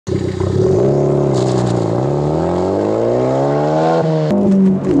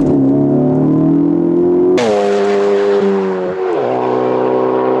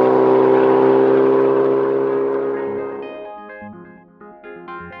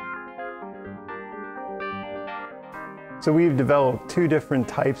So we've developed two different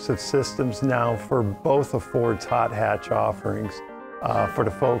types of systems now for both of Ford's hot hatch offerings, for the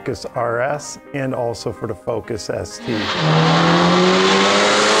Focus RS and also for the Focus ST.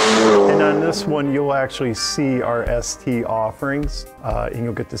 And on this one, you'll actually see our ST offerings, and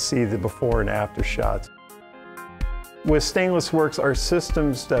you'll get to see the before and after shots. With Stainless Works, our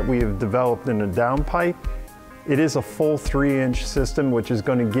systems that we have developed in a downpipe, it is a full 3-inch system, which is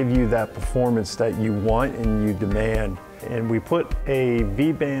going to give you that performance that you want and you demand. And we put a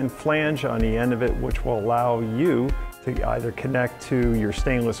V-band flange on the end of it, which will allow you to either connect to your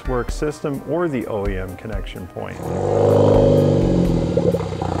Stainless Works system or the OEM connection point.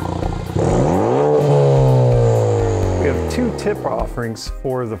 We have two tip offerings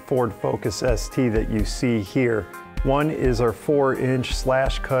for the Ford Focus ST that you see here. One is our 4-inch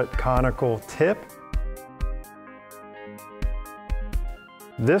slash cut conical tip.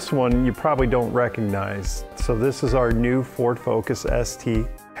 This one you probably don't recognize. So this is our new Ford Focus ST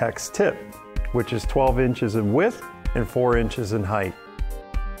hex tip, which is 12 inches in width and 4 inches in height.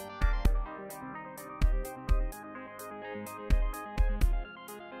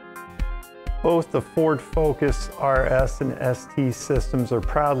 Both the Ford Focus RS and ST systems are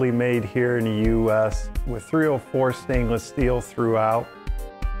proudly made here in the US with 304 stainless steel throughout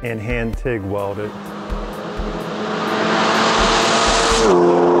and hand TIG welded.